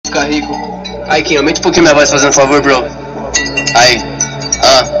ficar rico. Aí, Kim, aumenta um pouquinho minha voz fazendo favor, bro. Aí,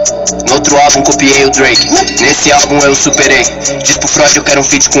 no outro álbum copiei o Drake. Nesse álbum eu superei. Diz pro Freud eu quero um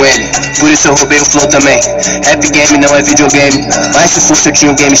feat com ele. Por isso eu roubei o flow também. Rap game não é videogame. Mas se fosse eu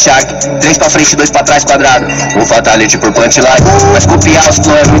tinha o Game Shark. 3 pra frente, 2 pra trás, quadrado. Um fatality por punchline. Mas copiar os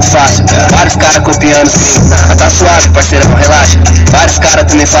flow é muito fácil. Vários caras copiando sim. Mas tá suave, parceirão, relaxa. Vários caras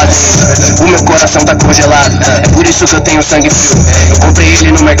também fazem isso. O meu coração tá congelado. É por isso que eu tenho sangue frio. Eu comprei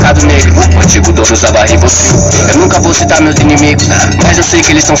ele no mercado negro. O antigo dono usava Rivotril. Eu nunca vou citar meus inimigos, mas eu sei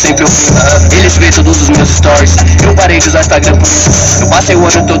que eles são sempre ouvindo. Eles veem todos os meus stories. Eu parei de usar Instagram por isso. Eu passei o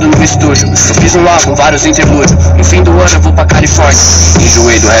ano todo no estúdio. Eu fiz um álbum, vários interlúdios. No fim do ano eu vou pra Califórnia.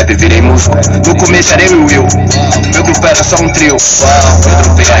 Enjoei do rap, virei músico. No começo era eu e o Will. Meu grupo era só um trio. Eu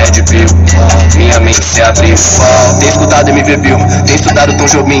dropei a Red Pill. Minha mente se abriu. Tem escutado MV Bill. Tem estudado Tom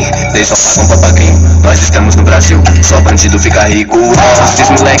Jobim. Dei só pagam pra pagrinho. Nós estamos no Brasil. Só bandido fica rico. Esses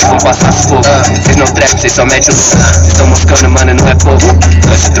moleques vão passar sufoco. Vocês não trap, vocês só metem o louco. Vocês tão moscando, mano, não é pouco.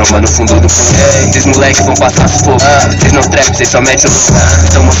 Nós se tromba no fundo do povo. Esses moleques vão passar sufoco. Vocês não trap, vocês só metem o louco. Vocês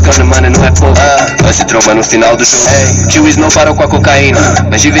tão moscando, mano, não é pouco. Nós se tromba no final do jogo. Tio Snow parou com a cocaína,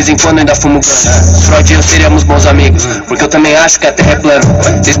 mas de vez em quando ainda fumo grana. Freud e eu seríamos bons amigos, porque eu também acho que a terra é plana.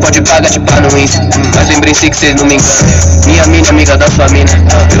 Vocês podem pagar de pá no Insta, mas lembrem-se que vocês não me enganam. Minha mina, amiga da sua mina.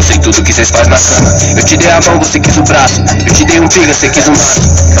 Eu sei tudo que vocês fazem na cama. Eu te dei a mão, você quis o braço. Eu te dei um piga, você quis um maço.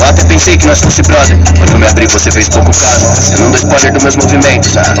 Eu até pensei que nós fosse brother. Quando eu me abri, você fez pouco caso. Eu não dou spoiler dos meus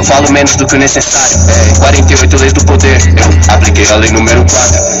movimentos. Eu falo menos do que o necessário. 48 leis do poder. Eu apliquei a lei número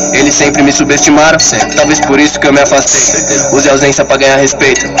 4. Eles sempre me subestimaram, talvez por isso que eu me afastei. Use ausência pra ganhar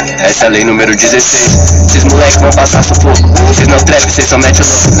respeito. Essa é a lei número 16. Esses moleques vão passar sufoco. Vocês não trap, vocês só metem o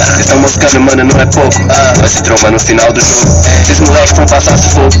louco. Vocês tão moscando, mano, não é pouco. Nós se tromba no final do jogo. Esses moleques vão passar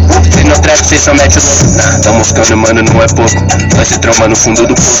sufoco. Vocês não trap, vocês só metem o louco. Tão moscando, mano, não é pouco. Nós se tromba no fundo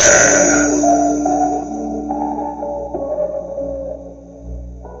do poço.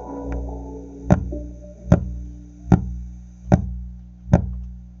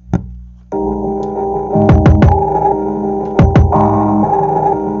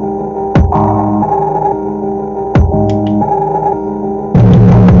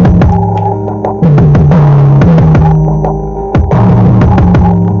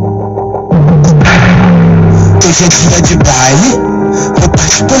 Hoje é dia de baile, vou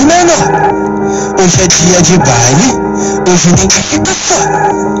partir por menor. Hoje é dia de baile, hoje ninguém fica só.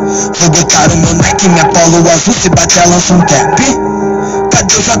 Vou botar o meu Nike, minha polo azul, se bater lança um tap.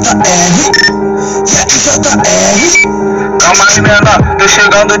 Cadê o JR? E aí JR? Calma aí, menor, tô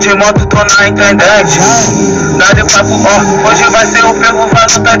chegando de moto, tô na intendente. Dá de papo, ó, hoje vai ser o ferro, vai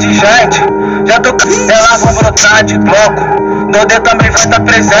lutar de gente. Já tô com elas vão brotar de bloco. Dodê também vai estar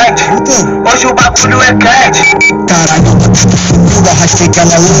presente. Hoje o bagulho é quente. Caralho, eu arrastei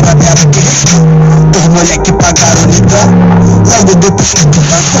aquela loura dela que os moleque pagaram lidão. Logo depois que tu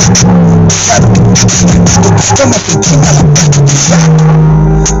passou, sabe que tu costuma sentir ela perto do jato.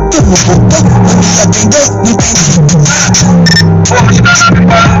 Tu não voltou, não me atendeu, não entendi nada. Porra, os caras me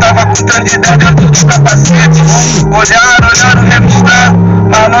falaram, tava com 3 ideias dentro do capacete. Olharam, revistaram,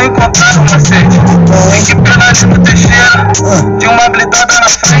 mas não encontraram macete. Tem que pegar ali no Teixeira, de uma blindada na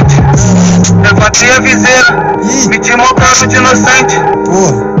frente. Levantei a viseira, meti meu carro de inocente.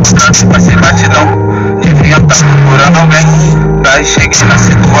 Tanto passei batidão, devia tá procurando alguém. Daí cheguei na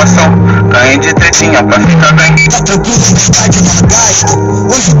situação, caí de tretinha pra ficar bem. Tá tranquilo, está devagar.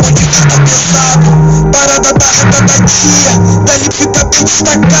 Hoje o bonde fica pesado. Parada da reta da tia, dali fica bem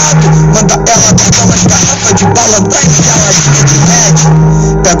destacado. Manda ela pegar umas garrafas de bala pra enfiar a linha de LED.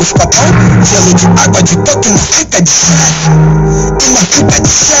 Pega os copão, gelo de água de coco e não fica de chefe. E não fica de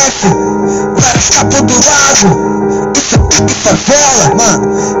chefe. Vários capos do lado. Isso é pique favela, mano.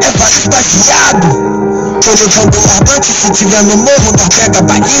 É vários baseado. Tô levando o barbante, se tiver no morro, nós pega a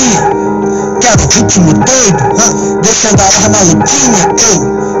bainha. Quero ritmo doido, descendo a arma maluquinha.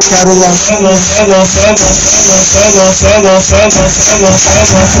 Eu quero lançar.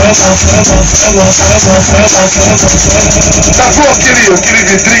 Tá bom aquele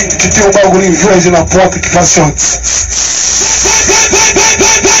vidrinho que tem um bagulhinho verde na porta que faz assim, ó.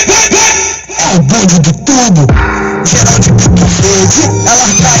 É o bonde do tubo, geral de pique verde. Ela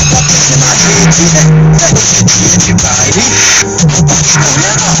cai pra frente na rede. Hoje é dia de baile, vou partir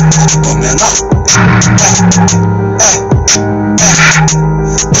por menor.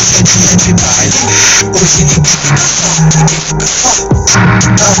 Hoje é dia de baile, hoje ninguém fica só, ninguém fica só.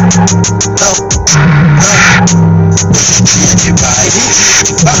 Não. Hoje é dia de baile,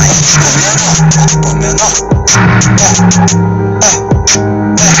 vai por menor.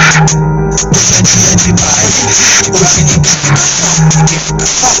 Hoje é dia de baile, hoje ninguém fica só, ninguém fica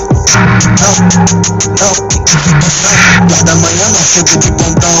só. Não, ninguém fica só. 2 da manhã nós chego de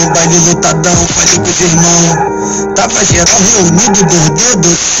pontão, baile lotadão, falei com os irmãos. Tava geral reunido, Gordê,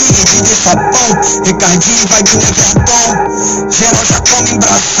 Docinho, DJ Sapão, Ricardinho, Wagner, Verton. Geral já come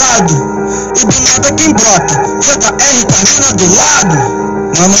embraçado, e do nada quem brota? JR com a mina do lado.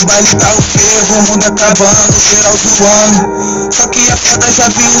 Mano, o baile tá o fervo, o mundo acabando, geral zoando. Só que a foda já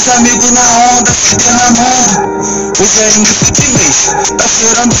viu os amigos na onda, se derramando. Hoje é início de mês, tá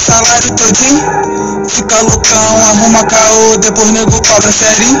cheirando o salário todinho. Fica loucão, arruma caô, depois nego cobra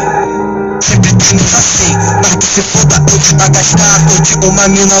serinho. Sempre temos assim, mas que se foda hoje tá gastado. De uma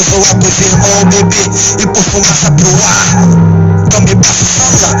mina zoa com os irmãos, bebê, e por fumaça pro ar. Então me passa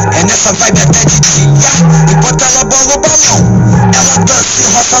sola, é nessa vibe até de dia. Enquanto ela bola o balão, ela dança e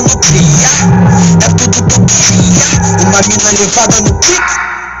roça no cria. É tudo que eu queria, uma mina levada no pique.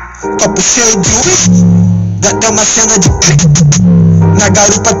 Copo cheio de uísque, dá até uma cena de clique. Na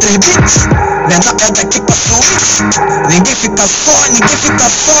garupa 3 bits, menor é daqui pra Suíça. Ninguém fica só, ninguém fica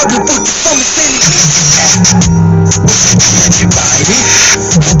sóbrio, porque somos sem limite. Hoje é dia de baile,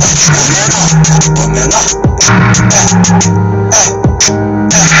 o baile ficou menor.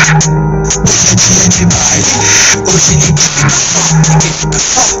 Hoje é dia de baile, hoje ninguém fica só, ninguém fica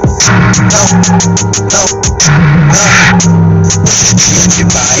só. Não. Hoje é dia de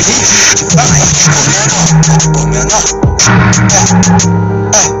baile, o baile ficou menor.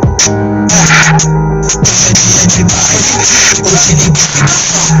 Hoje é dia de baile, hoje ninguém fica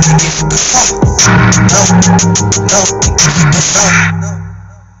só, ninguém fica só. Não, ninguém fica só.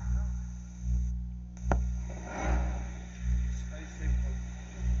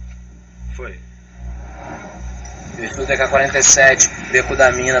 Foi. Virtude AK-47, Beco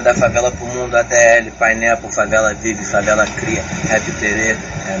da Mina, da favela pro mundo, ADL, painel por favela vive, favela cria, rap terê,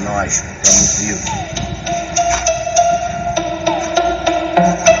 é nóis, tamo vivo.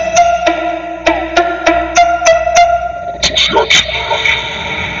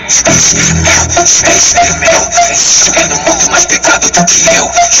 Espelho meu, esse jogo é no mundo mais pecado do que eu.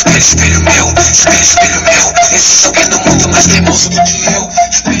 Espelho meu, esse jogo é no mundo mais teimoso do que eu.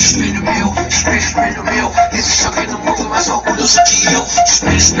 Espelho meu, esse jogo é no mundo mais orgulhoso que eu.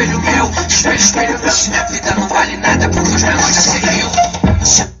 Espelho meu, se minha vida não vale nada, porque os meus já sei eu.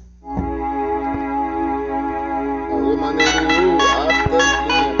 Alô, maneirinho,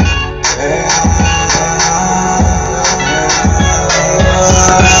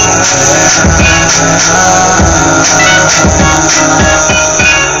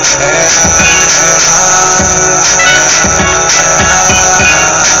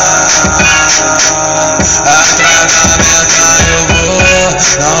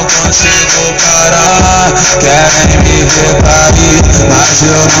 Não consigo parar, querem me ver cair, mas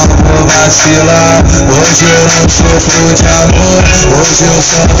eu não vou vacilar. Hoje eu não sofro de amor, hoje eu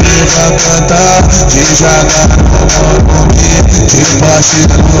só vivo a cantar. De Jagar no Morumbi, de Porsche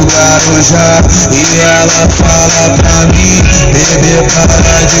no Guarujá. E ela fala pra mim, bebê,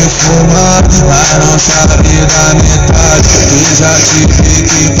 para de fumar, mas não sabe da metade, que já tive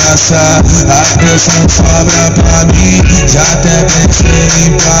que passar. A pressão sobra pra mim, já até pensei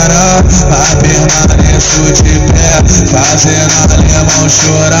em parar, mas permaneço de pé, fazendo alemão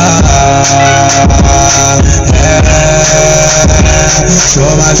chorar.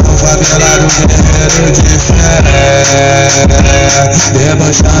 Sou mais um favelado guerreiro de fé,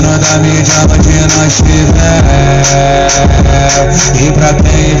 debochando da mídia onde nós estiver. E pra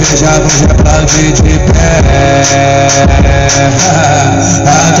quem inveja vou aplaudir de pé.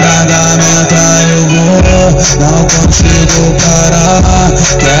 Atrás da meta eu vou, não consigo parar.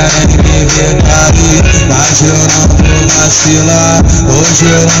 Querem me ver cair, mas eu não vou vacilar. Hoje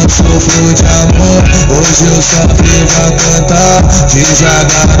eu não sofro de amor, hoje eu só vivo a cantar. De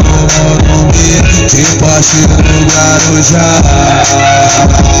Jagar no Morumbi, de Porsche no Guarujá.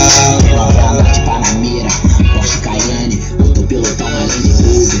 Norte Panamera, Porsche Cayenne, outro pelotão além de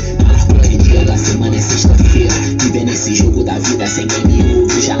groove. Qualquer dia da semana é sexta-feira, viver nesse jogo da vida sem game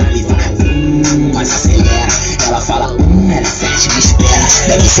over. Já me fala, mas acelera. Ela fala, era 7, me espera.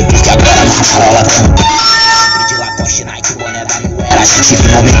 Deve ser porque agora na marola tá sempre de Lacoste, Nike, boné da Nuera. Já tive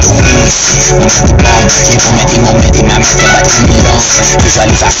momento ruim, momento bom, de momento em minha mente bate um milhão.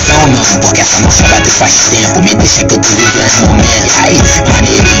 Visualização não, porque essa marcha bateu faz tempo. Me deixa que eu tô vivendo o momento. Aí,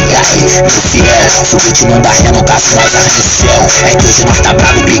 maneirinho, aí, meu fiel. Foguete não dá ré, no caso nós arranha o céu. É que hoje nós tá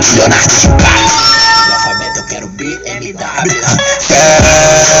bravo, Big Leonardo de carro. No alfabeto eu quero BMW.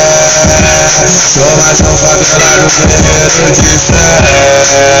 Sou mais um favelado guerreiro de fé,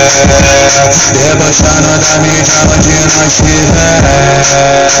 debochando da mídia onde nós estiver.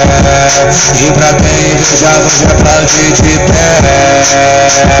 E pra quem inveja você aplaude de pé.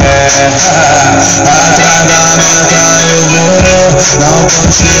 Atrás da meta eu vou, não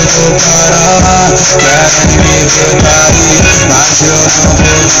consigo parar. Querem me ver cair, mas eu não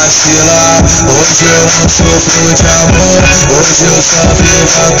vou vacilar. Hoje eu não sofro de amor, hoje eu só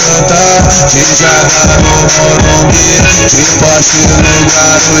vivo a cantar. De Jaguar no Morumbi, de Porsche no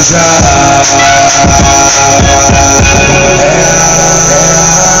Guarujá.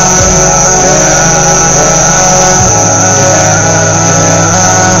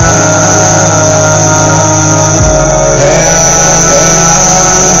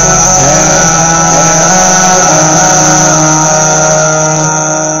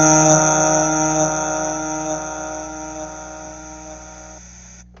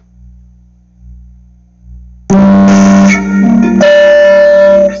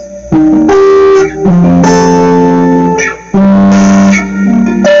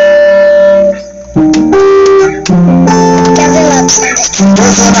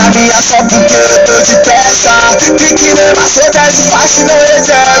 Só porque eu tô de peça, fique mesmo saudade fácil, não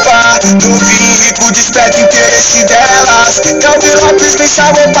reserva. No fim rico desperta interesse delas. Calvin Lopes me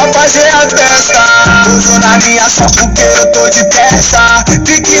chamou pra fazer a festa. Uso na minha só porque eu tô de peça,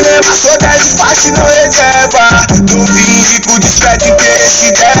 fique mesmo saudade fácil, não reserva. No fim rico desperta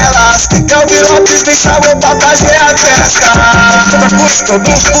interesse delas. Calvin Lopes me chamou pra fazer a festa.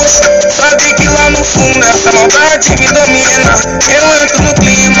 Todos cursos, sabe que lá no fundo essa maldade me domina. Eu entro no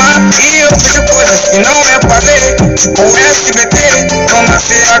clima e eu vejo coisas que não é pra ver. O SBT, não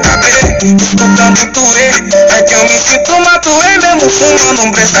nascer HB, escutando tuê. É que eu me sinto matuê mesmo fumando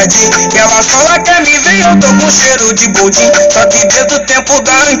um prestadinho. E ela fala que me vem, eu tô com cheiro de boldinho. Só que desde o tempo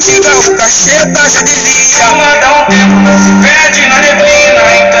da antiga o cachê tá já dizia. Mandar um tempo, não se perde na neblina.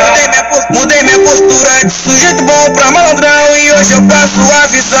 Então mudei minha postura de sujeito bom pra malandrão. E hoje eu passo a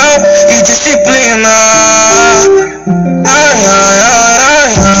visão e disciplina. Ai, ai, ai,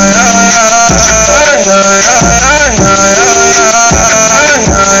 ai, ai, ai,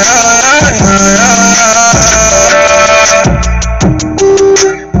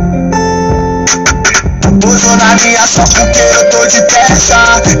 uso na minha só porque eu tô de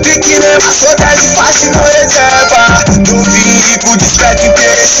peça, fique mesmo saudade fácil, não reserva. No fim rico desperta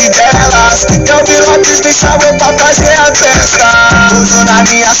interesse delas. Calvin Lopes me chamou pra fazer a festa. Uso na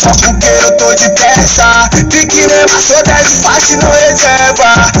minha só porque eu tô de peça, fique mesmo saudade fácil, não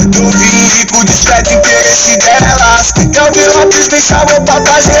reserva. No fim rico desperta interesse delas. Calvin Lopes me chamou pra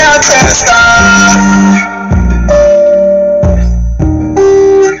fazer a festa.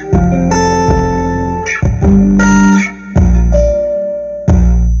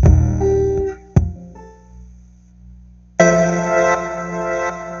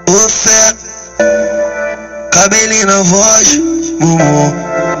 O fé, cabelinho na voz, mumu,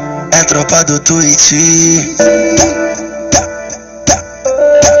 é tropa do Twitch.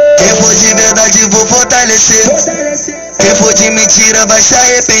 Quem for de verdade vou fortalecer, quem for de mentira vai se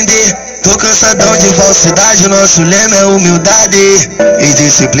arrepender. Tô cansadão de falsidade, nosso lema é humildade e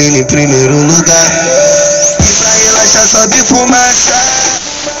disciplina em primeiro lugar. E pra relaxar sobe fumaça,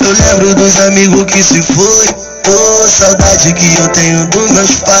 eu lembro dos amigos que se foi. Oh, saudade que eu tenho dos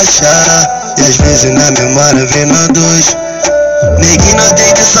meus pachá, e às vezes na memória vem nós dois. Neguinho, nós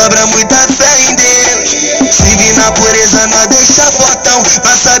tem de sobra muita fé em Deus. Se vir na pureza, nós deixa fortão.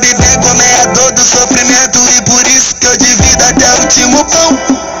 Nós sabe bem como é a dor do sofrimento, e por isso que eu divido até o último pão.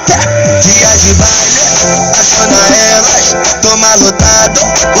 Dias de baile, aciona elas, toma lotado.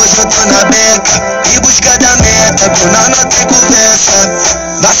 Hoje eu tô na beca, em busca da meta, com nós não tem conversa.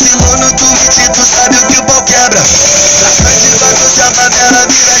 Vacilou no Twitch, tu sabe o que o pau quebra. Traçante de bagunça, a favela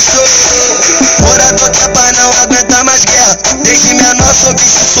vira show. Morador que é pai não aguenta mais guerra. Desde menor sou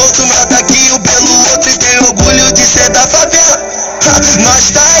bicho solto, meu ataque um pelo outro e tem orgulho de ser da favela. Nós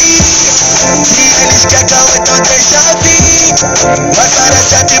tá aí, se eles querem caô, então deixa vir. Nós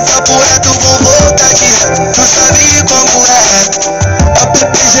parece até papo reto, vou voltar de ré. Tu sabe como é, o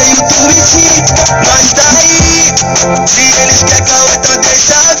PPG e o Twitch. Nós tá aí, se eles querem caô, então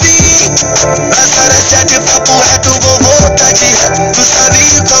deixa vir. Nós parece até papo reto, vou voltar de ré. Tu sabe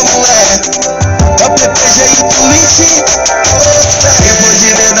como é, o PPG e o Twitch. Quem for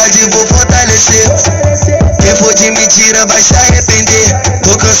de verdade vou fortalecer, quem for de mentira vai se arrepender.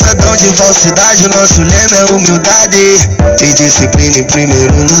 Tô cansadão de falsidade, nosso lema é humildade e disciplina em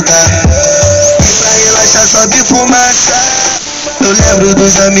primeiro lugar. E pra relaxar sobe fumaça, eu lembro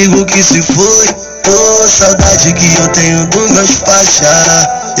dos amigos que se foi. Oh, saudade que eu tenho dos meus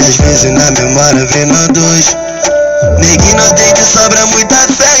pachá, E às vezes na memória vem nós dois. Neguinho, nós tem de sobra muita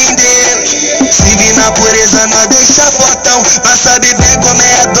fé em Deus. Se vir na pureza, nós deixa fortão. Nós sabe bem como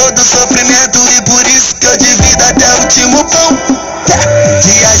é a dor do sofrimento. E por isso que eu divido até o último pão.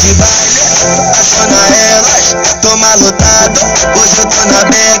 Dias de baile, aciona elas, toma lotado. Hoje eu tô na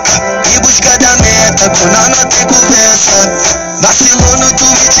beca, em busca da meta. Com nós não tem conversa. Vacilou no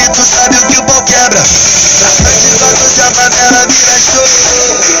tweet, tu sabe o que o pau quebra. Traficante quando se a favela vira show.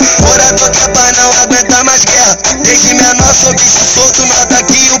 Morador capa não aguenta mais guerra. Desde menor sou bicho solto, nota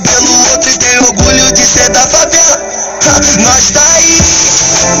que um pelo outro. E tem orgulho de ser da favela. Nós tá aí.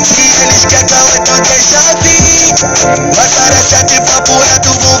 Se eles querem caô, então deixa vir. Nós parece de papo reto,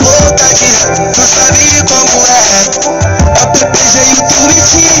 vou voltar de ré. Tu sabe como é. É o PPG e o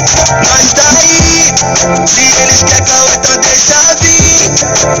Twitch. Nós tá aí. Se eles querem caô, então deixa vir.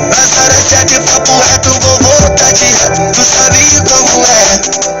 Nós parece de papo reto, vou voltar de ré. Tu sabe como é.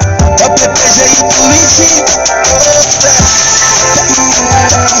 É o PPG e o Twitch.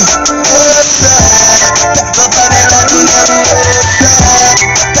 Tô panelado na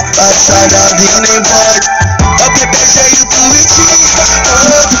passada vindo nem pode. É o PPG e o Twitch.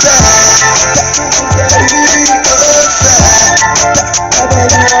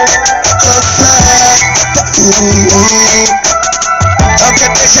 É o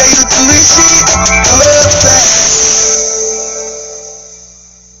PPG e o Twitch.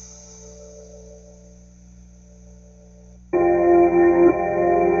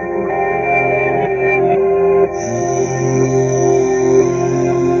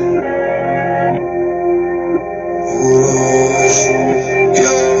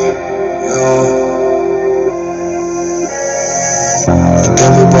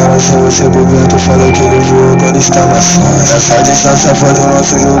 Você bebeu, tu falou que ele voou quando estava sonho. Essa distância foi do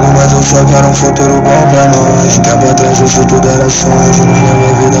nosso jogo, mas eu só quero um futuro bom pra nós. Tempo atrás isso tudo era sonho, juro que a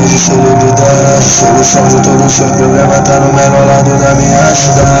minha vida de celebridade. Solução de todo o seu problema tá no melhor lado da minha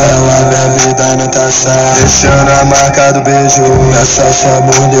cidade. Ela bebe e dá no taça, deixando a marca do beijo. Nessa sua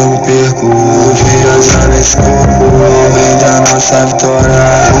bunda eu me perco, viajar nesse corpo. Vende a nossa vitória,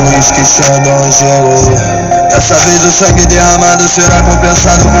 o uísque Xandão gelo. Dessa vez o sangue derramado será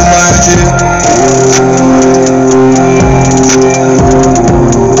compensado por banho de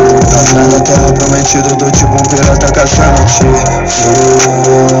atrás da terra prometida, tô tipo um pirata caçante.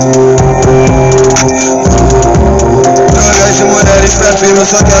 Drogas de mulheres pra firme, eu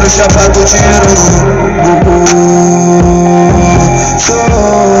só quero chapar com dinheiro.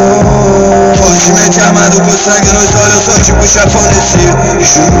 Fortemente armado com sangue nos olhos, eu sou tipo chefão desse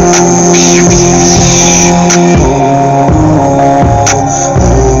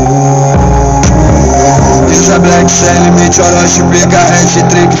Pisa Black, sem limite, Orochi, Briga,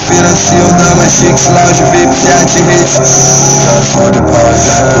 hat-trick, financia o Dama, Chicks, Lounge, VIP, 7 hits. Tá foda,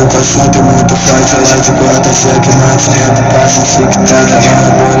 pausa, o assunto muito forte, lá de cota, cheque, mate, tempo, passa, tic-tac,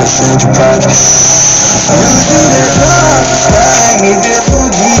 levando bolha, acende o pack. Me ver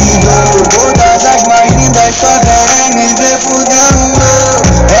fudido, todas as mais lindas só querem me ver fudendo.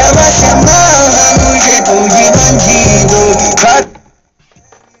 Ela se amarra no jeito de bandido.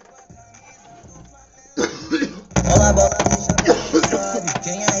 Bola, bola, deixa suave.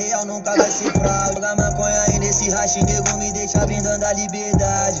 Quem é real nunca vai ser fraude. Joga maconha aí nesse racha, nego me deixa brindando a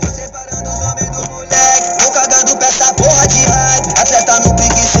liberdade. Separando os homens do moleque, tô cagando pra essa porra de hype. Atleta no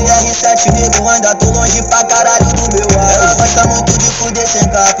pique CR7, nego ainda tô longe pra caralho do meu ar. Ela gosta muito de fuder sem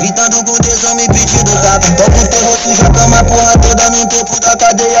capa, gritando com tesão me pedindo capa. Toca o terror, suja a cama, porra toda no topo da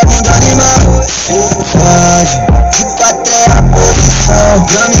cadeia, bunda animal. Pode, tipo até a posição,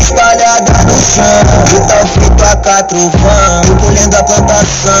 grama espalhada no chão. O tal feito a catrovão, eu colhendo a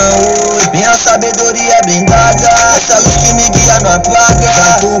plantação. Minha sabedoria é blindada, essa luz que me guia não apaga.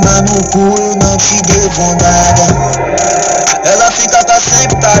 Vai tomar no cu, eu não te devo nada. Ela fica tá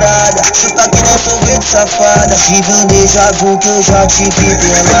sempre tarada, chuta que não sou verde safada. Tive um déjà vu que eu já tive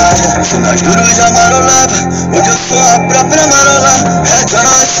pelada. Nas duros já marolava, hoje eu sou a própria marola. É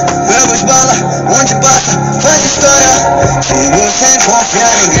nós, vemos bala, onde passa, faz história. Sigo sem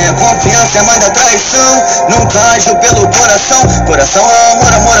confiar, ninguém é confiança, é mãe da traição. Nunca ajo pelo coração, coração é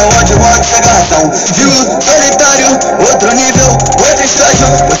amor, amor é ódio, ódio sem razão. Viu, solitário, outro nível, outro estágio.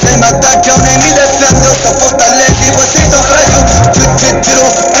 Você me ataca, eu nem me defendo, eu sou fortaleza e vocês são frágil.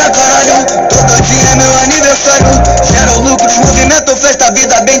 Tirou pra caralho, todo dia é meu aniversário. Gera o lucro, movimento, festa,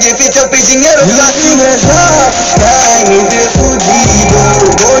 vida bem difícil, eu fiz dinheiro fácil. Querem me ver fudido,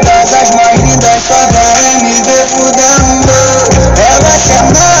 todas as mais lindas só querem me ver fudendo. Ela se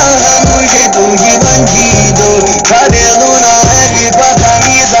amarra no jeito de bandido, cabelo na leve com a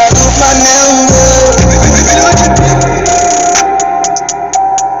camisa do Flamengo.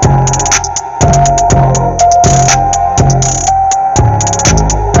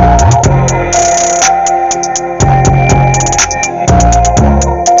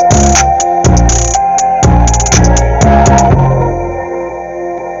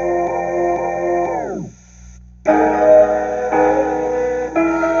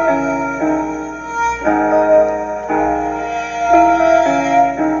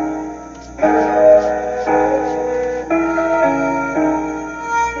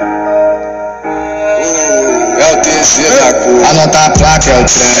 Anota a placa é o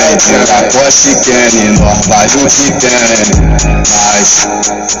trem, tira Porsche Kenny, nós vale o que tem. Mas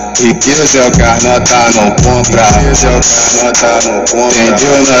riqueza é o que as notas não compra.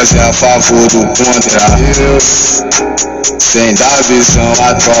 Entendeu? Nós é a favor do contra. Sem dar visão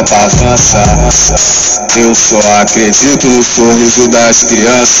a tropa avança. Eu só acredito no sorriso das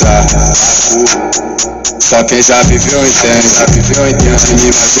crianças. Só quem já viveu entende, mas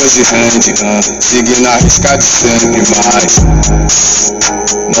hoje rende, seguindo a risca de sempre mais.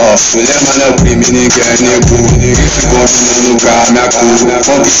 Nosso lema não é o crime, ninguém é negro, ninguém ficou no lugar, minha cor,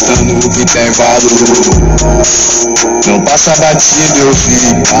 conquistando o que tem valor. Não passa batido, eu vi,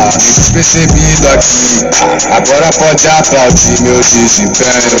 despercebido aqui. Agora pode aplaudir meu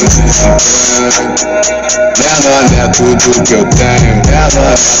desempenho. Menor não é tudo que eu tenho, mas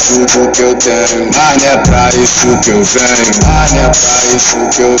não é pra isso que eu venho,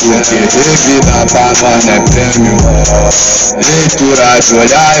 porque vida pra nós não é prêmio. Leitura de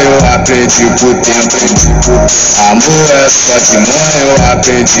olhar eu aprendi com o tempo. Amor é só de mãe, eu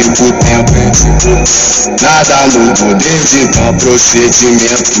aprendi com o tempo. Nada mudou desde então,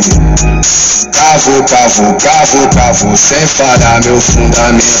 procedimento. Cavo, sem falhar meu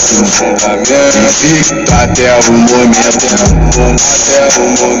fundamento. Invicto até o momento.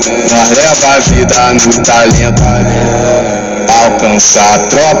 Nós leva a vida no talento. Alcançar a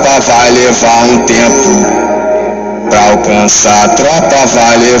tropa vai levar um tempo. Pra alcançar a tropa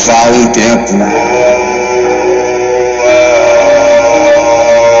vai levar um tempo.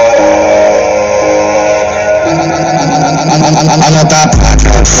 Anota a placa,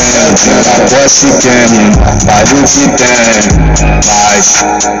 eu tenho, tira Porsche Kenny, vale o que tem. Mas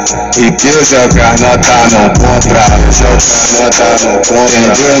riqueza é o que as notas não compra.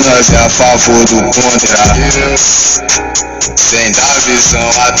 Entendeu? Nós é a favor do contra. Sem dar visão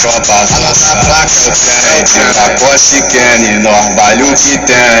a tropa avança. A placa eu tenho, tira Porsche Kenny, nós vale o que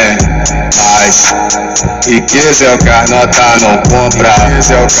tem. Mas riqueza é o que as notas não compra.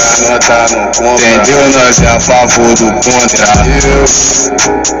 Entendeu? Nós é a favor do contra.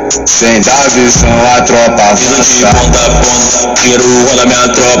 Sem dar visão a tropa avança. De ponta a ponta, dinheiro rola minha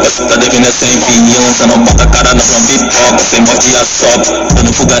tropa. Tá devendo é sem fiança, não bota a cara na uma pipoca. Sem morte e assopra,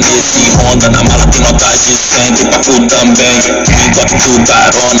 dando fuga nesse Honda. Na mala tem notas de 100, tem papo também. Enquanto tu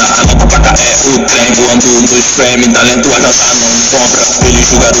carona, a nova placa é o trem. Voando nos frames, talento a nota não compra. Eles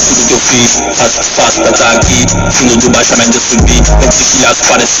julgaram tudo que eu fiz, fácil pra tá aqui. Vindo do baixamento eu subi, entre estilhaços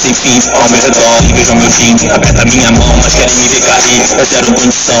parece sem fim. Ao meu redor e vejam meu fim, aperta minha mão, mas querem me ver cair. Eu zero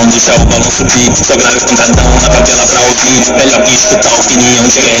condição, deixar o balão subir. Só grave pancadão na favela pra ouvir. Melhor que escutar a opinião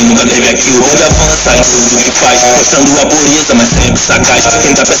de quem nunca teve aquilo. Onde avança em tudo que faz, mostrando a pureza, mas sempre sagaz.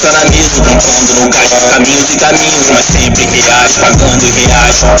 Quem tá pensando nisso, trampando no cais. Caminhos e caminhos, mas sempre reais. Pagando em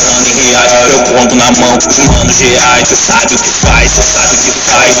reais, comprando em reais. Eu conto na mão, os manos reais. Tu sabe o que faz,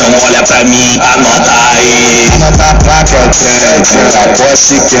 não olha pra mim, anota aí. Anota a placa eu tenho, tira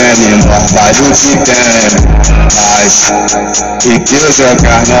Porsche Kenny, nós vale o que tem. Mas riqueza é o que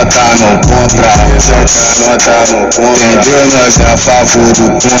as notas não compra. Entendeu? Nós é a favor do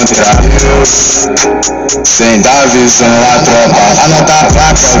contra. Sem dar visão a tropa. Anota a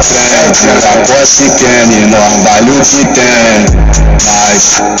placa eu tenho, tira Porsche Kenny, nós vale o que tem.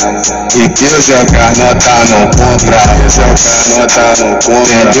 Mas riqueza é o que as notas não compra.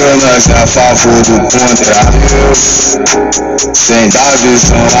 Entendeu? Nós é a favor do contra. Sem dar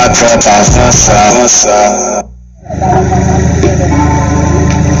visão a tropa avança.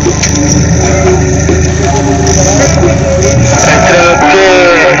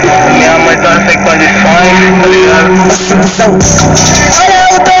 Minha mãe tá sem condições, tá ligado? Olha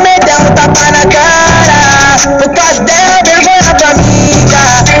o Tomedão, tapa na cara. Por causa dela, vergonha pra amiga.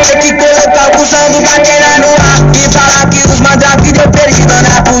 Tem que colocar o cuzão do batera no ar e falar que os mandrake deu perdido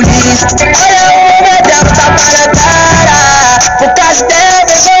na polícia. Olha o Tomedão, tapa na cara. Por causa dela,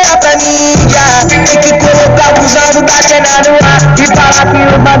 vergonha pra amiga. Tem que colocar o cuzão do batera no ar e falar que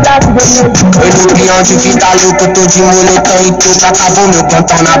os mandrake deu perdido. Foi no pião de vida louca, eu tô de moletão e tudo. Acabou meu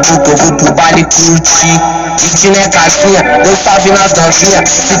cantão na boca, eu vou pro baile curtir. Vestindo é caixinha, deu salve nas novinhas.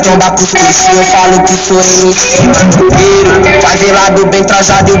 Se trombar com os peixinhos, eu falo que sou MC maconheiro. Favelado bem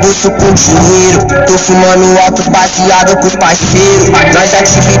trajado, eu bolso com dinheiro. Tô fumando altos baseado com os parceiros. Nós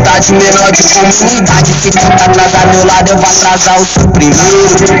atividade menor de comunidade. Se tentar atrasar meu lado, eu vou atrasar o seu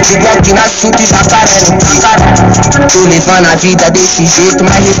primeiro. Digo aqui na cinta e jacaré no pico. Tô levando a vida desse jeito. jeito,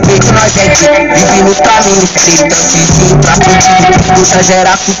 mas respeito nós é que vive nos caminhos estreitos. Antezinho pra fugir, escuta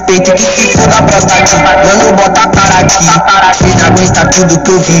gera suspeito que se for da brota aqui, mano, bota a cara aqui. Cê não aguenta tudo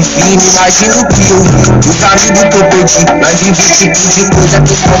que eu vivi, não imagina o que eu vi. Os amigos que eu perdi, nós vive tipo de coisa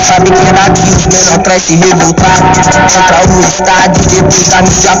que não sabe que era aqui. Os menor traz se revoltar contra o estádio, depois a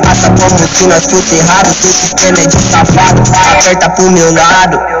mídia passa como se nós fosse errado. Seu sistema é de safado, aperta pro meu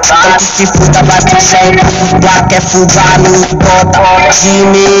lado. Então que se foda, vai pro centro, os blá quer fugar nos bota de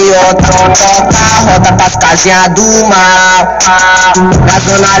meiota. Toca a roda pras casinhas do mal. Na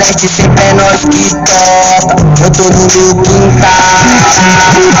zona leste sempre é nós que toca. Eu tô no meu quintal.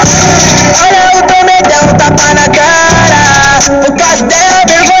 Olha o Tomedão, tapa na cara. O Castel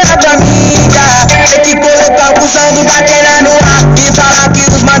vergonha pra mídia. Tem que colocar o cuzão do Batena no ar e falar que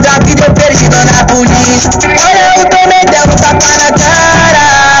os mandrake deu perdido na polícia. Olha o Tomedão, tapa na cara.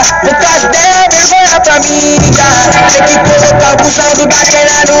 O Castel vergonha pra mídia. Tem que colocar o cuzão do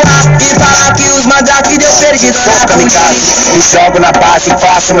Batena no ar e falar que os mandrake deu perdido na polícia. Me jogo na base e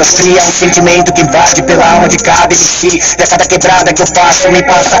faço meus cria. Um sentimento que invade pela alma de cada MC. E a cada quebrada que eu faço me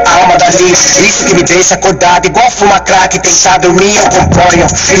passa a alma dali. Isso que me deixa acordado igual fuma crack. Tentar dormir eu componho.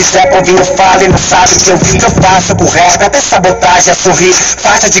 Eles é povinho fala e não sabe o que eu vi. Eu faço com rap, até sabotagem a sorrir.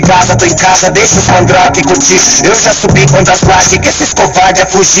 Faixa de casa, tô em casa, deixa os mandrake curtir. Eu já subi contra as lajes que esses covardes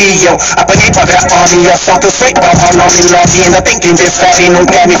fugiam. Apanhei pra virar homem, eu só que eu sei qual é o nome. Love, ainda tem quem interfere, não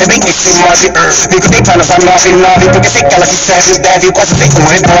quer me ver bem que se move. Fico deitando essa 99, porque sei que ela se serve. Deve quase feito um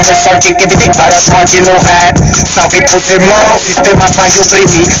revólver, sorte que evitei várias mortes no rap. Salve pros irmãos, sistema faz de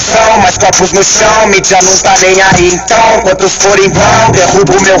oprimição. Mais copos no chão, mídia não tá nem aí. Então, quantos forem vão,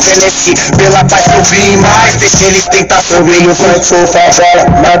 derrubo meu Venessi. Pela paz que eu vi, mas deixa eles tentar sorrir. Eu sou favela,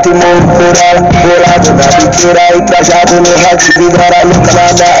 mato e morro por ela. Bolado na biqueira e trajado no rádio. Vigora nunca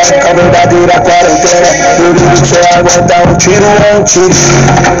nada, é a verdadeira quarentena. Por isso que eu aguentar um tiro é um tiro.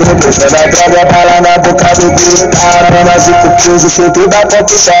 Proteção da droga, bala na boca do cara. Mas o cucuzo, solto da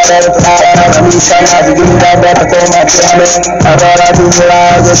ponta e para. Me chamar de gringa, bota com uma perna. Agora do meu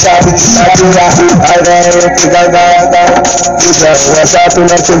lado, eu chave de sabia. Aí vem eu que garganta. O assalto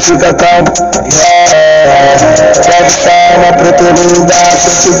não se fica calmo. Deve estar uma proteína.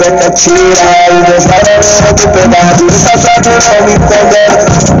 Se eu tiver que atirar, e Deus vai dar outro pedaço. O passado não me condena.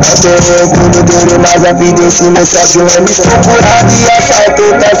 Não tenho tudo dele, mas a vida ensina só que um me procurado e assalto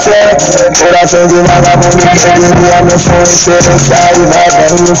tá certo. Coração de vagabundo, perderia meu sonho, diferenciar e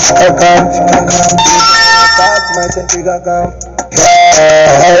vagabundo fica calmo. Mas você fica calmo.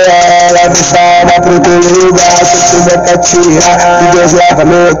 Ela me chama pro teu lugar. Se eu tiver que atirar, e Deus leva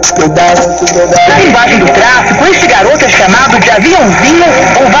meu pedaço. Na linguagem do tráfico, esse garoto é chamado de aviãozinho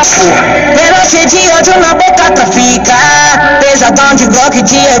ou vapor. Menor cheio de ódio na boca pra ficar. Pesadão de bloco,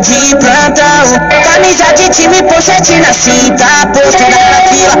 dia de plantão. Camisa de time, pochete na cinta. Postura na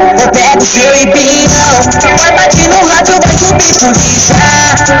fila, eu pego seu empinão. Vai bate no rádio, vai subir polícia.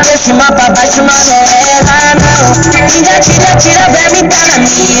 Desse mapa baixo, mano, ela não. Tira, verme tá na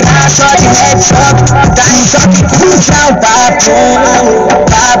mira. Só de headshot, dá um choque, cuzão.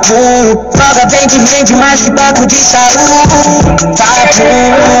 Papo, droga vende mais que banco de saúde. Papo,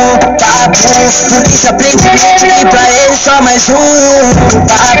 polícia prende e pra ele só mais um.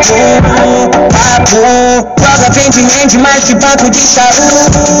 Papo, droga vende mais que banco de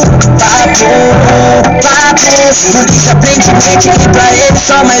saúde. Papo, polícia prende e pra ele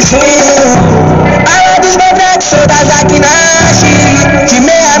só mais um. Alô dos mandrake, sou da Zaquinage. De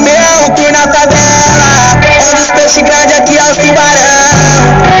meia, que na favela. Onde os peixes grandes aqui aos tubarão.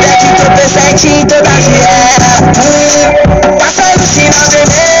 Deve tô presente em toda a viela. Passando sinal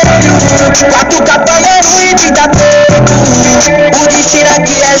vermelho. Quatro capangando e vida todo. O destino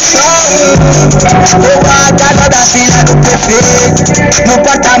aqui é só vou a casa da filha do prefeito. No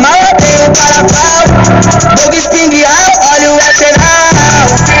porta-mala tem um carapau. Dog espinguial, olha o arsenal.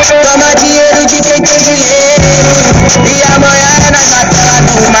 Toma dinheiro de quem tem dinheiro. E amanhã é nós na tela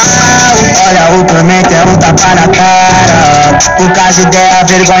do mal. Olha o tormento, é um tapa na cara. Por causa ideia,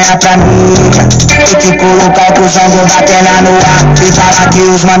 vergonha pra mídia. Tem que colocar o cuzão do Batena no ar e falar que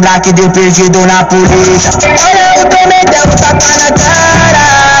os mandrake deu perdido na polícia. Olha o tormento, é um tapa na cara.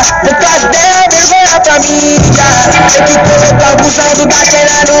 Por causa ideia, vergonha pra mídia. Tem que colocar o cuzão do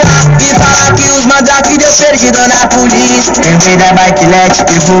Batena no ar e falar que os mandrake deu perdido na polícia. Em vez da bikelet,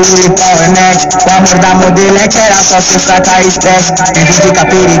 evolui powernet. O amor da modelete era só se sacar espécie. Em vez de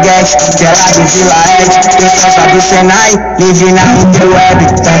capiriguete, que é lá do Vila Ed. Quem gosta do Senai, live na interweb.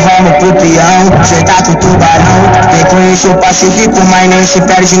 Então vamos pro peão, cê tá com tubarão. Vem conhecer o Pacífico, mas nem se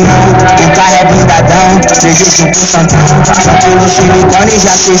perde não. O carro é blindadão, desejo pro Santão. Só pelo silicone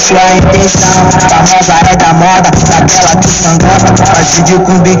já sei sua intenção. Famosa é da moda, daquela que sangota. Faz vídeo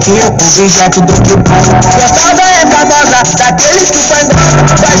com biquinho, objeto do que pão. Gostosa é famosa, daqueles que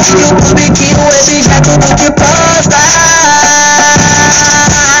sangota. Faz vídeo com biquinho, objeto do que posta.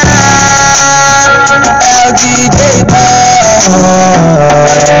 É o DJ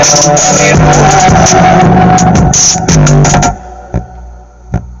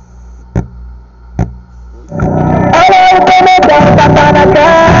olha o comandante, tapa na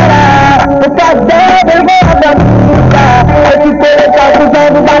cara. O casal vergonha da música. Esse povo tá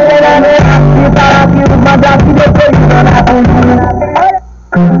usando bacana. E tá aqui os mandatos e depois de na bundinha.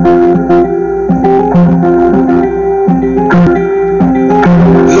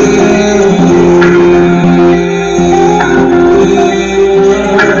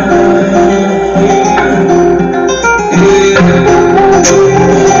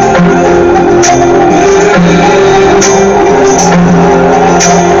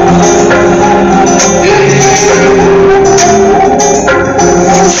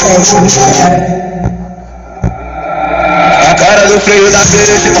 A cara do freio da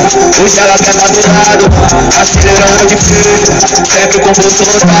verde, hoje ela quer tá do lado, acelerando de freio, sempre com o bolso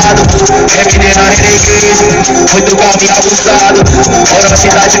lotado. É menina renegade, muito calmo e abusado. Ora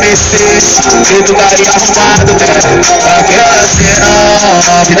cidade Mercedes, feito gari arrumado. Aquela cena,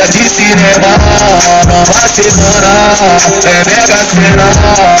 vida de cinema, numa semana, é mega cena,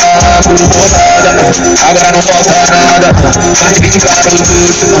 tudo rodada, agora não falta nada. Mais de 20 garotos,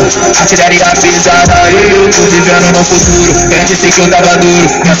 artilharia pesada, eu tô vivendo no futuro. Quem disse que eu tava duro,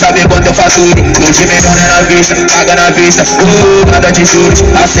 quer saber quanto eu faturo? Hoje melhor é na vista, paga na vista, nada de juros,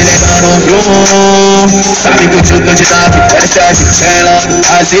 acelerando o vroom. Sabe que eu tô de nave, R7, ela,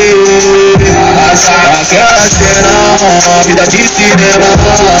 azul. Aquela cena, vida de cinema,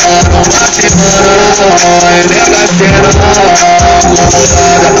 numa semana, é mega cena,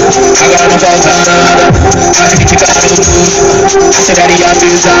 agora não falta nada. Mais de 20 garotos, artilharia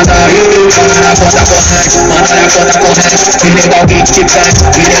pesada, eu na conta corrente, manda na conta corrente. Ilegal que te tem,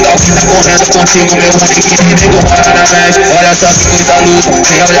 ilegal que tá correndo contigo, meu mano, que nego mora na mente. Olha só que coisa louca,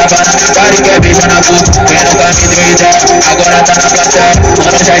 quem olhava na minha cara e quer beijar na boca. Quem nunca me deu ideia, agora tá na plateia,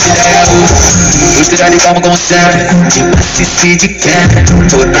 mano, já de ideia louca. Eu tira de como consegue, de macice de quem,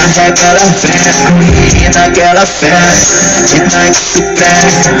 tô na regra ela vem, e naquela fé, de night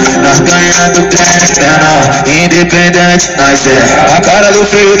supreme, nós ganhando prêmio, independente, nós é a cara do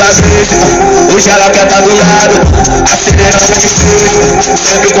freio da vez. Hoje ela quer tá do lado, acelerando de freio,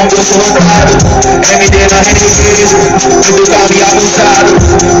 sempre com o bolso lotado. MD na renegade, muito calmo e abusado.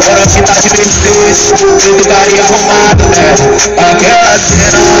 Ora que tá de Mercedes, muito gari arrumado, né? Aquela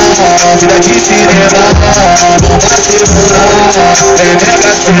cena, vida de cinema, numa semana, é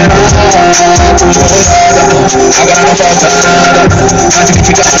mega cena, tudo rodada, agora não falta nada. Mais de 20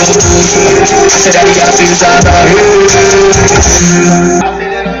 garotos, aceleraria pesada,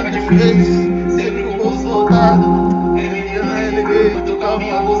 acelerando de freio, sempre com o bolso lotado. MD na renegade, muito calmo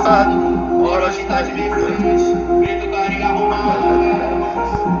e abusado. Orochi tá de Mercedes, muito gari arrumado.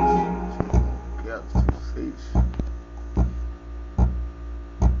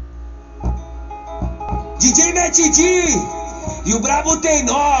 DJ NetD e o brabo tem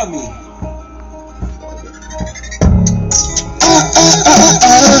nome.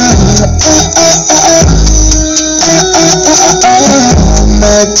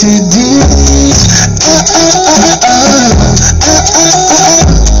 NetD.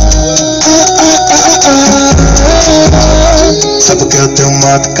 Só porque eu tenho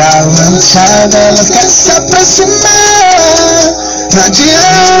moto calanchada, elas querem se aproximar. Não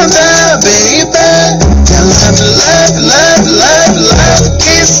adianta, baby. Tell love,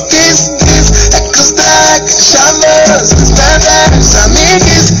 kiss, é que os drags, chavos, os bebês,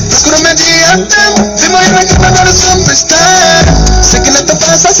 amigos. Procura me adianta, vi morrer na cama agora superstar. Sei que não é tão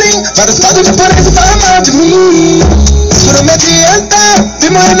fácil assim, vários fados de polícia falam mal de mim. Procura me adianta, vi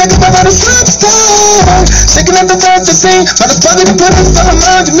morrer na cama agora superstar. Sei que não é tão fácil assim, vários fados de polícia falam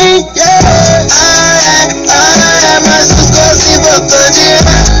mal de mim. Mas os gostos voltou de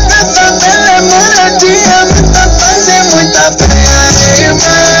nessa bela moradia, muita paz e muita fé,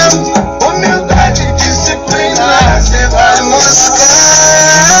 irmão. Humildade, disciplina, cê vai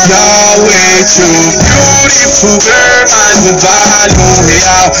mostrar. Y'all way too beautiful girl, mas não vale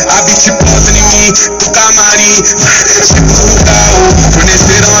R$1. A bitch posa em mim, do camarim, tipo Rugal.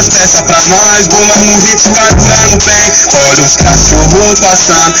 Ofereceram as peças pra nós, bolamos hits carburando bem. Olha os cachorros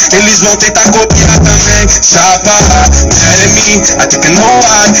passando, eles vão tentar copiar também. Chapa, marry me, I think I know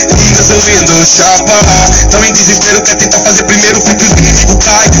why. Ligas ouvindo, chapa. Tão em desespero, quer tentar fazer primeiro feito os inimigos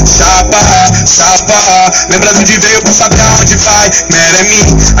cai. Chapa, chapa, lembrando de veio pra saber aonde vai. Marry me,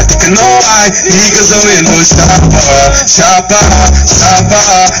 I think I know why. Ligas ouvindo, chapa, chapa, chapa,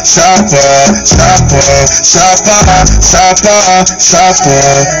 chapa, chapa, chapa, chapa, chapa, chapa.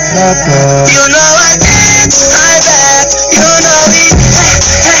 You know I did, I bet, you know it.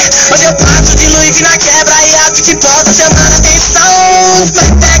 Hoje eu passo de Louis V na quebra e a TikTok chamando atenção.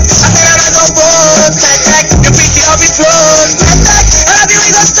 Smack, acelera no bolso, smack, eu pedi ao flow, smack, ela viu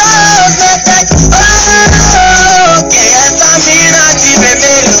e gostou, smack, oh, quem é essa mina de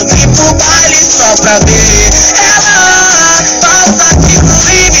vermelho? Vim pro baile só pra ver. Ela passa aqui no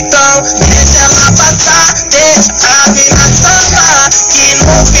Louis Vuitton, deixa ela passar, deixa a mina samba, que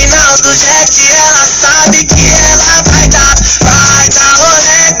no final do jet ela sabe que ela vai dar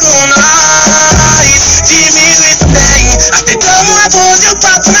rolê com nós. De 1100 até tamo a bunda, eu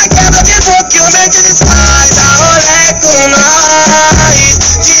passo na quebra de boca e o Mercedes vai dar rolê com nós.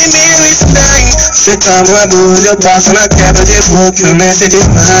 De 1100 Cê tamo a bunda, eu passo na quebra de boca e o Mercedes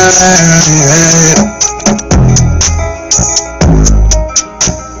vai.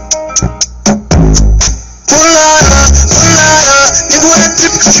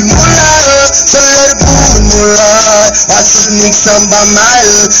 Watch os nicks samba mal.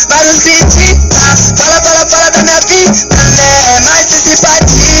 Vários beats, fala da minha vida, né? Mais de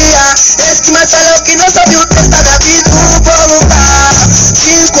simpatia. Esse que mais fala é o que não sabe o texto da vida. O voluntar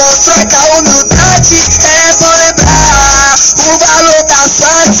se encontrou com a humildade. É bom lembrar o valor da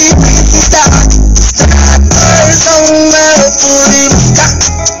sorte. Eu fui buscar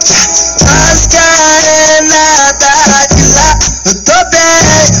as carenadas de lá. Eu tô bem,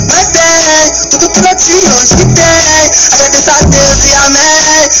 mas bem, tudo que eu tinha hoje tem. Agradeço a Deus e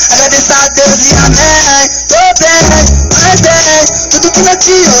amém, agradeço a Deus e amém. Tô bem, mas bem, tudo que eu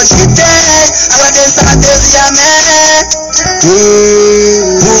tinha hoje tem. Agradeço a Deus e amém.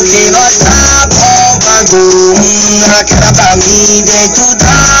 Porque nós tá bombando, que era pra mim dentro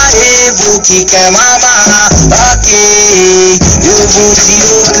da Evo que quer mamar. Ok, eu vou te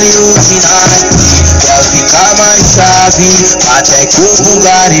alucinar, quer ficar mais chave, até que o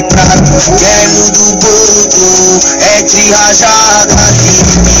Bulgari prato, quer mudo boto, entre rajadas e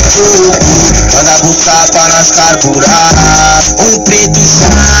picoco, manda buscar pra nós carburar, um preto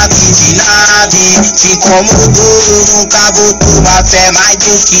chave de nave, te incomodou, nunca botou uma fé, mas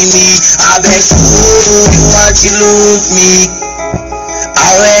Deus que me abençoou, you want to lose me.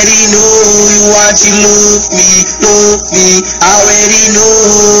 I already know you want to love me, I already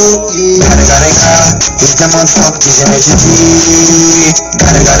know. Gotta, it's the motherfuckers energy.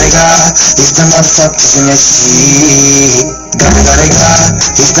 Gotta, it's the motherfuckers energy. Gotta,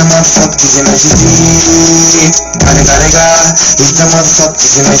 it's the motherfuckers energy. Gotta, it's the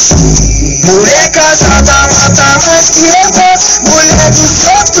motherfuckers energy. Mulher casada mata mais que eu gosto. Mulher dos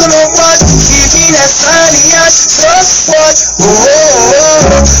outros não pode. Que mina essa linha só pode.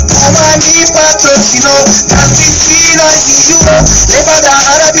 Puma me patrocinou, das piscinas enjoou. Lembra da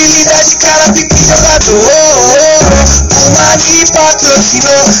habilidade, cara, pique jogador. Puma me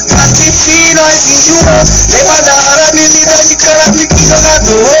patrocinou, das piscinas enjoou. Lembra da habilidade, cara, pique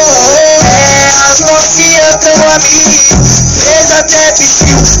jogador. É, as novinhas tão a mim, fez até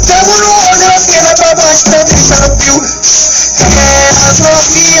piscil. Tamo no olho, esquerda pra baixo, não deixa no pio. É, as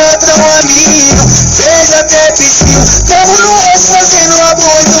novinhas tão a mim, fez até piscil. Tamo no olho, fazendo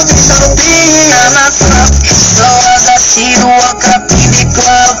amor, não deixa no pio. I'm a flop, slow as I see you walk up in the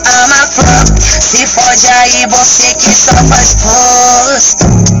club. I'm a flop, se fode aí você que só faz post.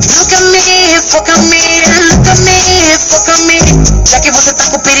 Look at me, fuck at me, look at me, fuck at me. Já que você tá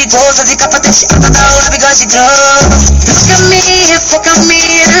com perigosa de capacete alta da hora, bigode grosso. Look at me, fuck at me,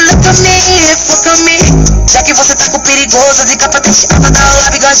 look at me, fuck at me. Já que você tá com perigosa de capacete alta da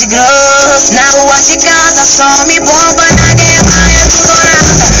hora, bigode grosso. Na rua de casa só me bomba, na guerra é tudo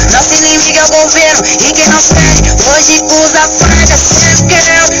nada. Nosso inimigo é o governo e quem não pede hoje usa farda.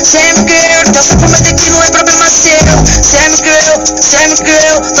 Sam girl, então só prometer que não é problema seu. Sam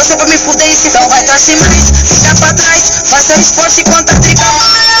girl, tô só pra me fuder e se não vai trazer mais. Fica pra trás, faz seu esforço e conta trica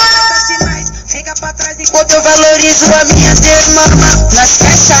mais. Fica pra trás enquanto eu valorizo a minha demanda. Nós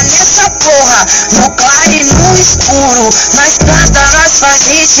fecha nessa porra, no claro e no escuro. Nós canta, nós faz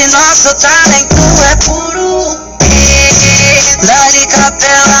hit, nosso talento é puro. Dali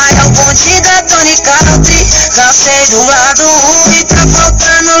Capela é o bonde da Tony Country. Cansei do lado ruim, tá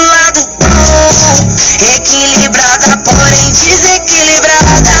faltando o lado bom. Equilibrada, porém desequilibrada.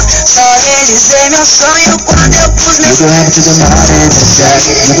 realizei meu sonho quando eu pus meu. You gon' have it to the morning,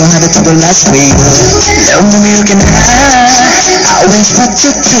 you gon' have it to the last week. Love me milk and I always put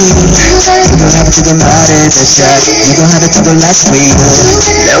you through. You gon' have it to the morning, you gon' have it to the last week.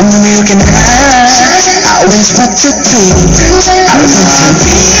 Love me milk and I always put you through.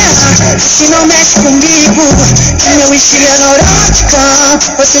 Se não mexe comigo, que meu estilo é neurótico.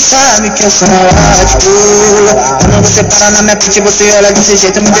 Você sabe que eu sou neurótico. Quando você para na minha frente, você olha desse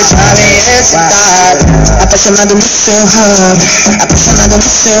jeito, me deixa bem excitado. Apaixonado no seu ramo, apaixonado no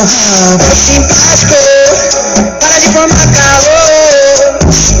seu ramo. Simpático, para de formar caô.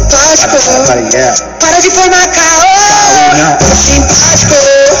 Simpático, para de formar caô. Simpático,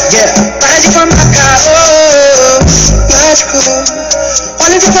 para de formar caô. Simpático,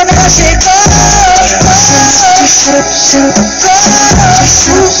 olha que quando ela chegou.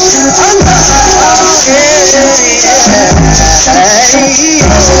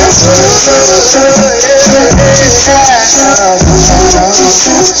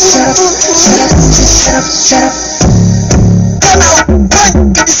 Canal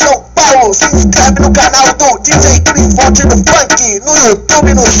Funk de São Paulo, se inscreve no canal do DJ Clifonte do Funk, no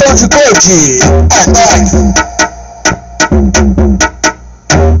YouTube, no SoundCloud. É nóis.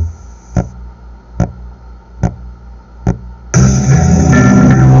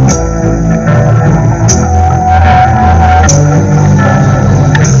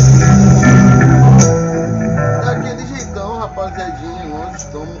 Daquele jeitão, rapaziadinha, nós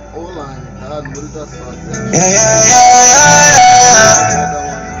estamos online, tá? Número da sorte.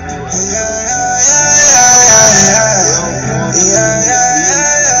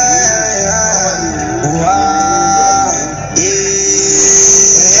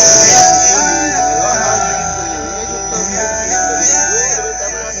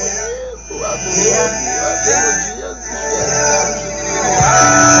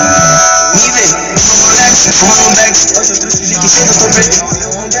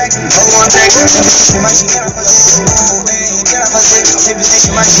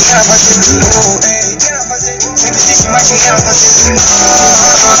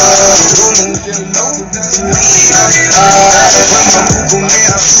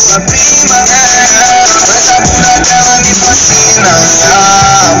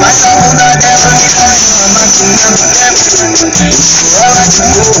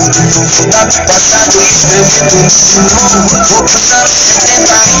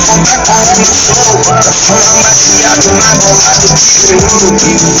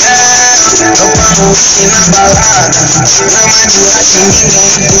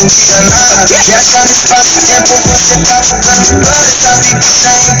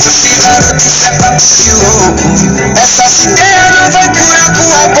 Essa ideia não vai curar com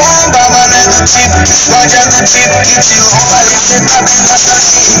a bomba, mano, é do tipo que explode, é do tipo que te rouba. Ali cê tá bem na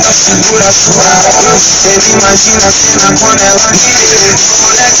sozinha, então segura a sua mão. Ele imagina a cena quando ela me vê.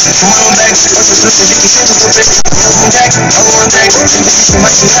 Moleque, fuma um bag, você trouxe de que sente do peito. Um jack, algum jack, sempre se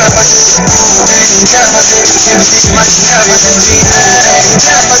imagina fazer. Quer fazer, sempre se imagina fazer dinheiro.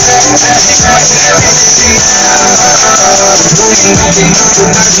 Quer fazer, sempre se imagina fazer dinheiro. Domingo queimando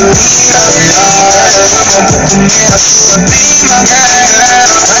gasolina. Vamos comer a sua prima,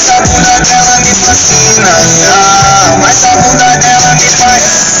 mas a bunda dela me fascina, mas a bunda dela me faz.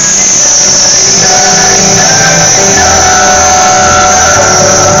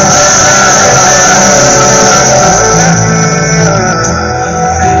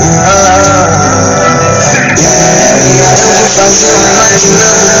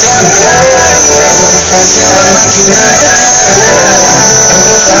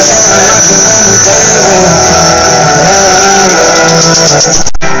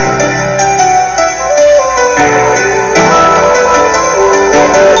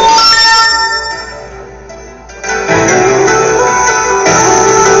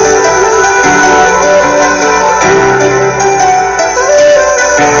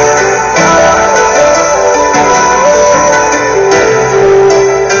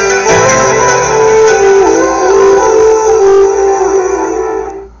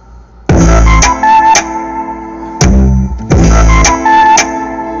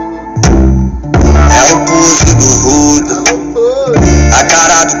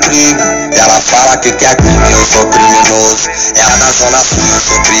 Que quer que eu sou criminoso. Ela na zona sul, eu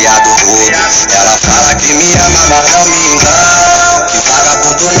sou criado rodo. Ela fala que me ama, mas não me engana. Que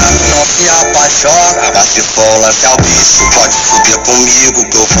vagabundo não se apaixona. Mas se for lance ao bicho, pode fuder comigo,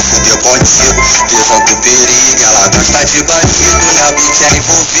 que eu vou fuder contigo. Visão do perigo, ela gosta de bandido. Meu bicho é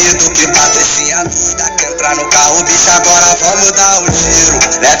envolvido, que passa esse dúvida. Que entrar no carro, bicho, agora vamos dar o tiro.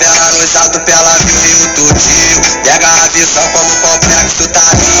 Leva ela nos altos, pela viu e o tio. Pega a posição como o complexo tá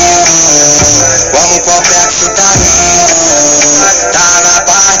vindo. Como o complexo tá vindo. Tá na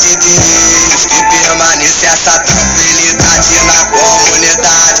paz de Deus que permanece essa tranquilidade na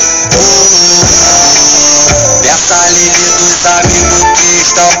comunidade. Peça Lili dos amigos que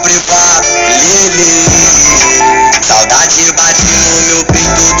estão privados. Lili, saudade bate no meu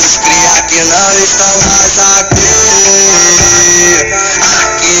peito dos cria que não estão mais aqui.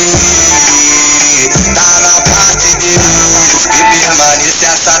 Aqui, tá na paz de Deus que permanece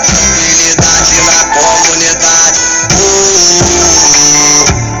essa tranquilidade na comunidade.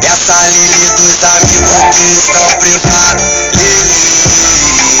 Peça Lili dos amigos que estão privados. Lili,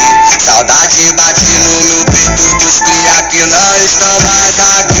 saudade bate no meu peito dos cria que não estão mais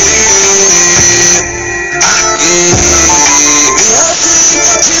aqui. Aqui,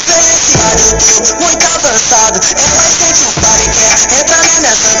 diferenciado, eu tô muito avançado. Ela sente o pare e quer entrar na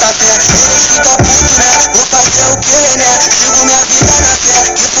minha santa fé. Eles ficam putos, né? Vou fazer o que, né? Sigo minha vida na fé,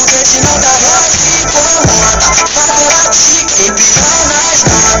 que foguete não dá ré. Como anda, favela chique, empilhão nas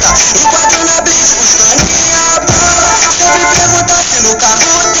notas. Enquadro na blitz, buscando minha bala. Sempre pergunta se no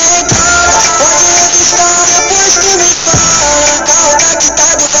carro tem cala. Onde eles estão depois que me fala? Carro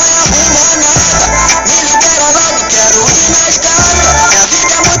captado, vai arrumar nada. Me libera logo, quero ir na escada. Minha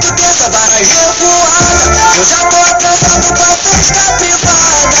vida é muito tensa, várias revoadas. Eu já tô apressado com a festa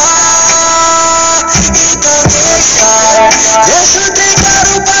privada. Então deixa o trem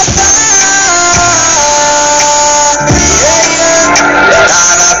caro passar. Tá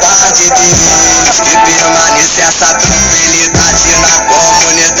na paz de Deus que permanece essa tranquilidade na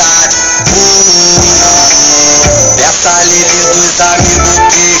comunidade. Peça Lili dos amigos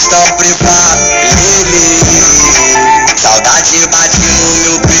que estão privados. Lili, saudade bate no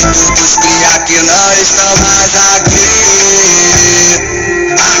meu peito dos cria que não estão mais aqui.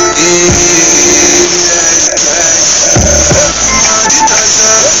 Aqui, de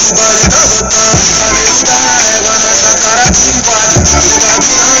trajando, o baile tá voltando. Amigo da régua nessa cara de empate.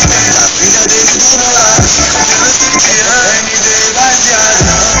 A filha dele do meu lado, eu sentia MD baseado.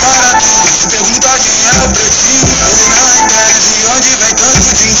 Para tudo, se pergunta quem é o pretinho. Ele não entende de onde vem tanto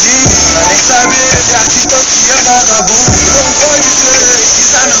din-din. Pra nem saber se artista ou se é vagabundo. Não pode ser,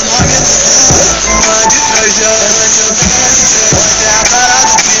 pisar meu nome no fundo. Uma de trajando, eu tenho você é a cara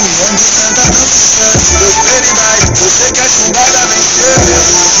do crime, onde senta do sucesso. Prosperidade, você quer chumbada vencer.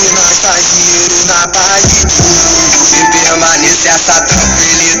 Hoje nós faz dinheiro na paz de Deus que permanece essa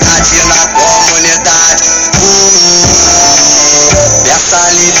tranquilidade na comunidade. Peça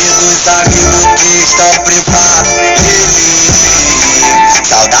Lili dos amigos que estão privados. Lili,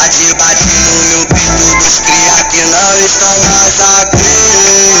 saudade bate no meu peito dos cria que não estão mais aqui.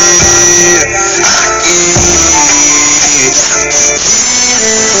 Aqui,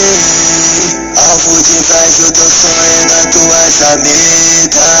 alvo de inveja, o teu sonho das tuas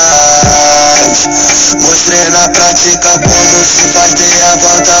amigas. Mostrei na prática como se faz ter a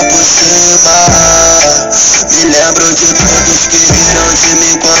volta por cima. Me lembro de todos que riram de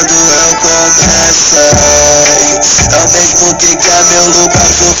mim quando eu comecei. É o mesmo que quer meu lugar,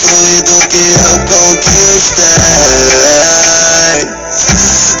 sou fluido que eu conquistei.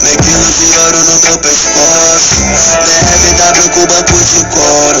 Meio quilos de ouro no meu pescoço, BMW com banco de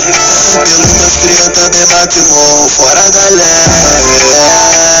couro. Pelo meus cria também maquimou, fora da lei.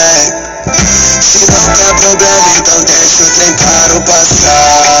 Se não quer problema, então deixa o trem caro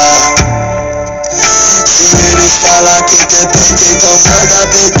passar. Se eles falar que tem peito, então manda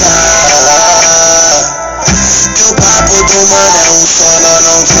peitar. Que o papo do mano é um só, nós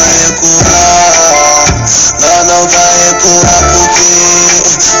não vai recuar. Nós não vai recuar porque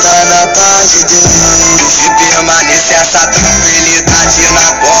tá na paz de Deus que permanece essa tranquilidade na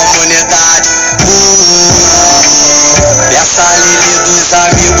comunidade. Peça Lili dos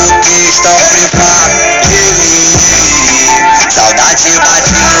amigos que estão privados. Lili, saudade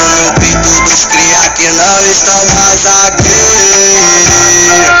bate no meu peito dos cria que não estão mais aqui.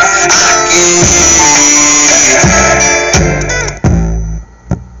 Aqui.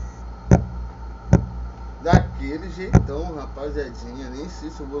 Daquele jeitão, rapaziadinha. Nem sei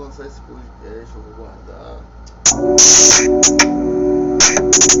se eu vou lançar esse podcast, eu vou guardar.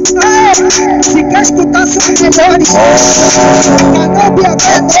 Se quer escutar seus melhores,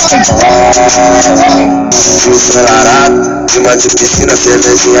 ensolarado, clima de piscina,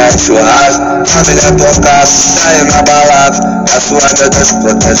 cervejinha e churrasco. Família tocada, sair na balada. A sua Deus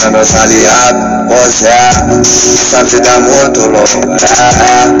proteja meus aliados. Hoje essa vida é muito louca.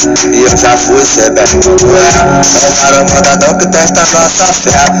 E eu já fui ser bem é um cara mandadão que testa nossa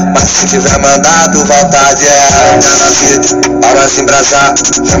fé. Mas se tiver mandado, vontade é na vida. Aulas embrasar,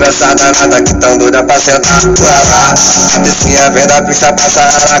 começar danada que tão doida pra sentar. Ué, cabecinha vem da pista, passa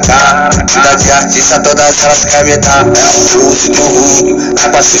na cara. Vida de artista, todas elas querem me dar. É o uso do rudo, na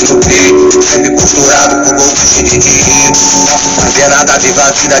passe no peito. Sempre costurado com bolso de dinheiro. Não fazer nada de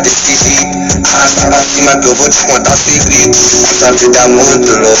vazia desse jeito. Arrasta pra cima que eu vou te contar o segredo. Essa vida é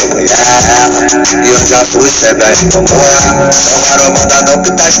muito louca, yeah. E eu já fui ser velho como é. Não quero mandadão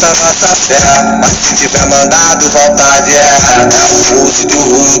que testa nossa fé. Mas se tiver mandado, vontade é. É o uso do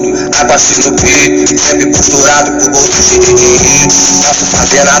rudo, na passe no peito. Sempre costurado com bolso de dinheiro. Não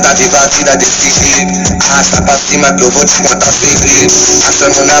fazer nada de vazia desse jeito. Arrasta pra cima que eu vou te contar o segredo.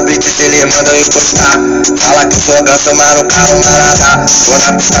 Achando na blitz, eles mandam encostar. Fala que sou ganso, mas no carro nada. Tô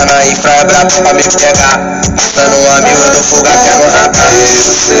na pista na infra, é brabo pra me pegar. Passando um amigo do fuga, quer no rapaz.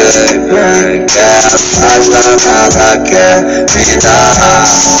 Eu sei bem que essas danadas quer me dar.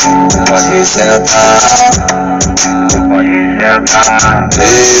 Pode sentar, pode sentar.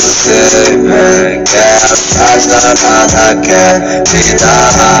 Eu sei bem que essas danadas quer me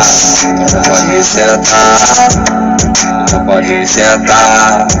dar. Pode sentar, pode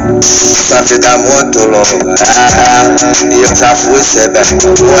sentar. Essa vida é muito louca, é. E eu já fui ser bem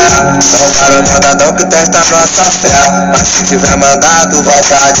como é. Não quero mandadão que testa nossa fé. Mas se tiver mandado,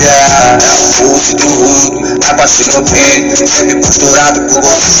 vontade é. É o uso do rudo, na passe no peito. Sempre costurado com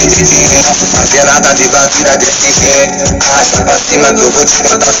bolso de dinheiro. Não fazer nada de vazia desse jeito. Arrasta pra cima que eu vou te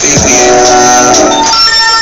contar o segredo.